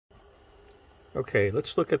Okay,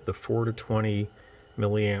 let's look at the 4 to 20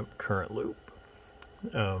 milliamp current loop.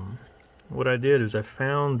 What I did is I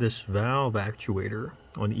found this valve actuator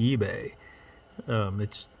on eBay.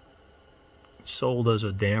 It's sold as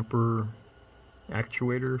a damper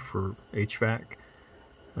actuator for HVAC.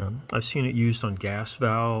 I've seen it used on gas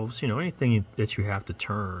valves, anything that you have to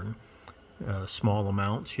turn small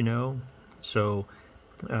amounts, So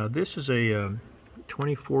this is a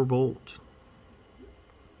 24 volt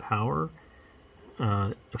power.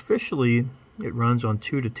 Officially, it runs on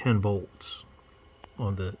 2 to 10 volts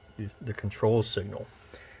on the control signal.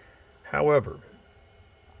 However,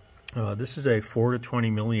 this is a 4 to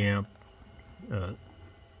 20 milliamp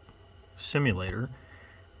simulator.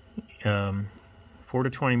 4 to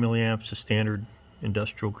 20 milliamps is standard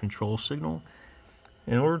industrial control signal.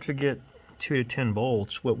 In order to get 2 to 10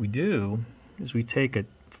 volts, what we do is we take a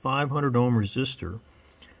 500 ohm resistor.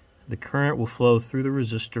 The current will flow through the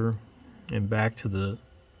resistor and back to the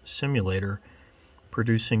simulator,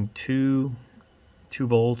 producing 2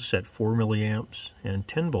 volts at 4 milliamps and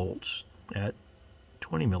 10 volts at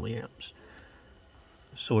 20 milliamps.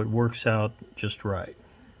 So it works out just right.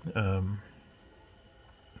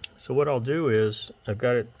 So what I'll do is I've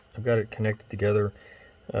got it connected together.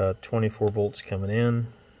 24 volts coming in,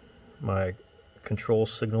 my control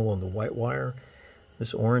signal on the white wire.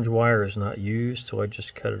 This orange wire is not used, so I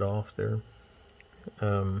just cut it off there.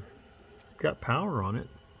 Got power on it.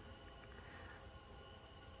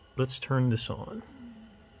 Let's turn this on.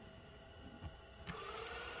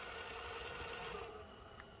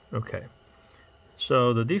 Okay,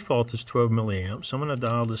 so the default is 12 milliamps. I'm going to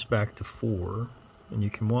dial this back to 4, and you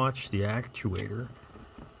can watch the actuator.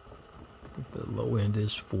 The low end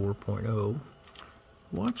is 4.0.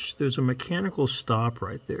 Watch, there's a mechanical stop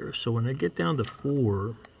right there. So when I get down to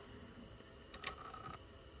 4,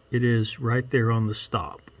 it is right there on the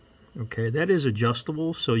stop. Okay, that is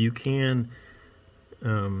adjustable, so you can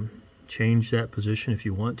change that position if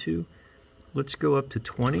you want to. Let's go up to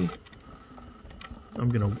 20. I'm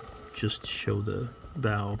going to just show the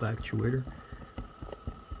valve actuator.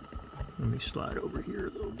 Let me slide over here a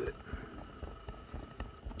little bit.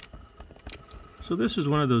 So this is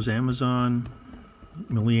one of those Amazon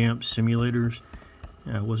milliamp simulators.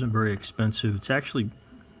 It wasn't very expensive. It's actually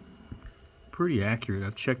pretty accurate.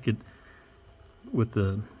 I've checked it with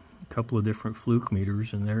a couple of different fluke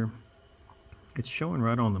meters, and it's showing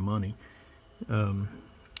right on the money.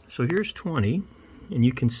 So here's 20, and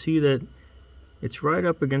you can see that it's right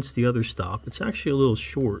up against the other stop. It's actually a little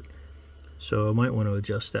short, so I might want to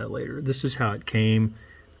adjust that later. This is how it came.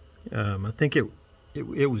 I think it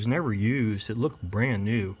was never used. It looked brand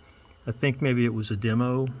new. I think maybe it was a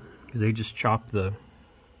demo, because they just chopped the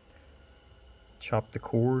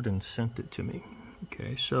cord and sent it to me.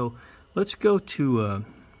 Okay, so let's go to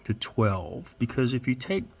 12, because if you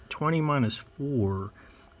take 20 minus 4,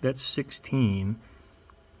 that's 16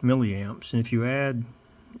 milliamps, and if you add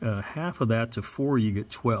half of that to 4, you get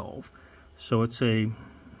 12. So it's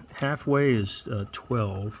halfway is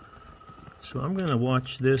 12. So I'm going to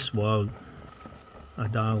watch this while I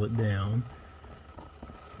dial it down.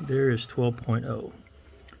 There is 12.0.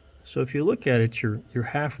 So if you look at it, you're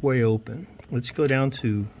halfway open. Let's go down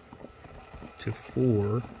to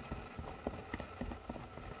 4.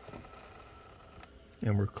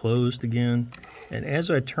 And we're closed again. And as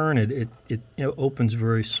I turn it, it opens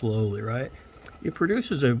very slowly, right? It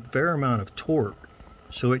produces a fair amount of torque.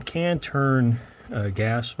 So it can turn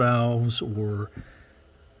gas valves or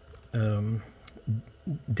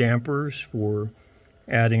dampers for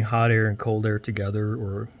adding hot air and cold air together,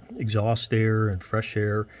 or exhaust air and fresh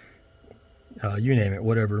air, you name it,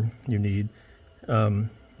 whatever you need.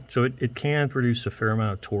 So it can produce a fair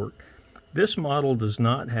amount of torque. This model does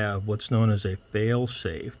not have what's known as a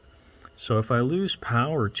fail-safe. So if I lose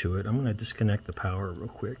power to it, I'm going to disconnect the power real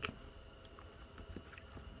quick.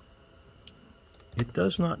 It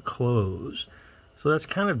does not close. So that's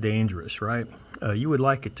kind of dangerous, right? You would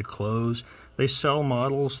like it to close. They sell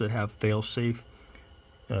models that have fail-safe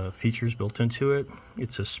features built into it.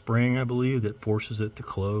 It's a spring, I believe, that forces it to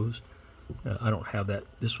close. I don't have that.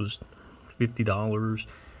 This was $50.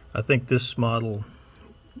 I think this model,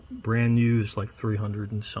 brand new, is like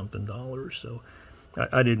 $300 and something. So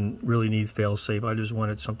I didn't really need fail-safe. I just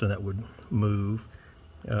wanted something that would move.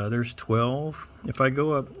 There's 12. If I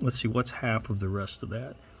go up, let's see, what's half of the rest of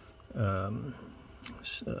that?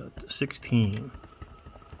 16.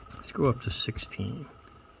 Let's go up to 16.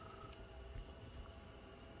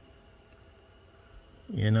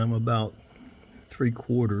 And I'm about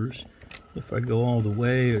 3/4. If I go all the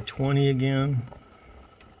way to 20 again,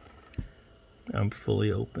 I'm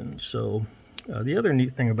fully open. So the other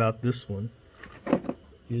neat thing about this one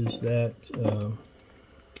is that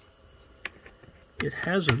it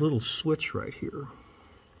has a little switch right here.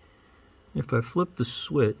 If I flip the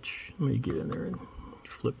switch, let me get in there and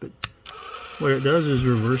flip it. What it does is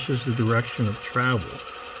reverses the direction of travel.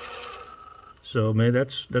 So maybe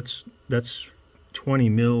that's 20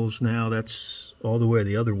 mils now. That's all the way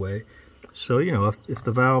the other way. So you know, if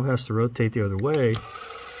the valve has to rotate the other way,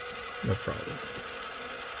 no problem.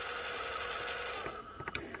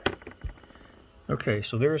 Okay,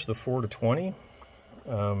 so there's the 4 to 20.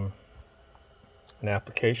 An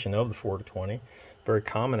application of the 4 to 20. Very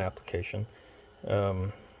common application.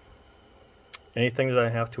 Anything that I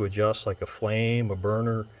have to adjust, like a flame, a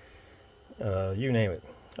burner, you name it,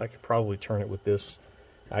 I could probably turn it with this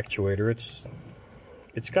actuator.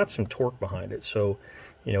 It's got some torque behind it, so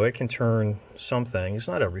you know it can turn some things,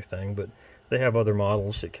 not everything, but they have other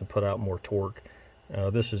models that can put out more torque.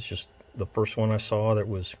 This is just the first one I saw that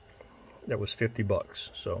was $50.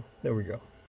 So there we go.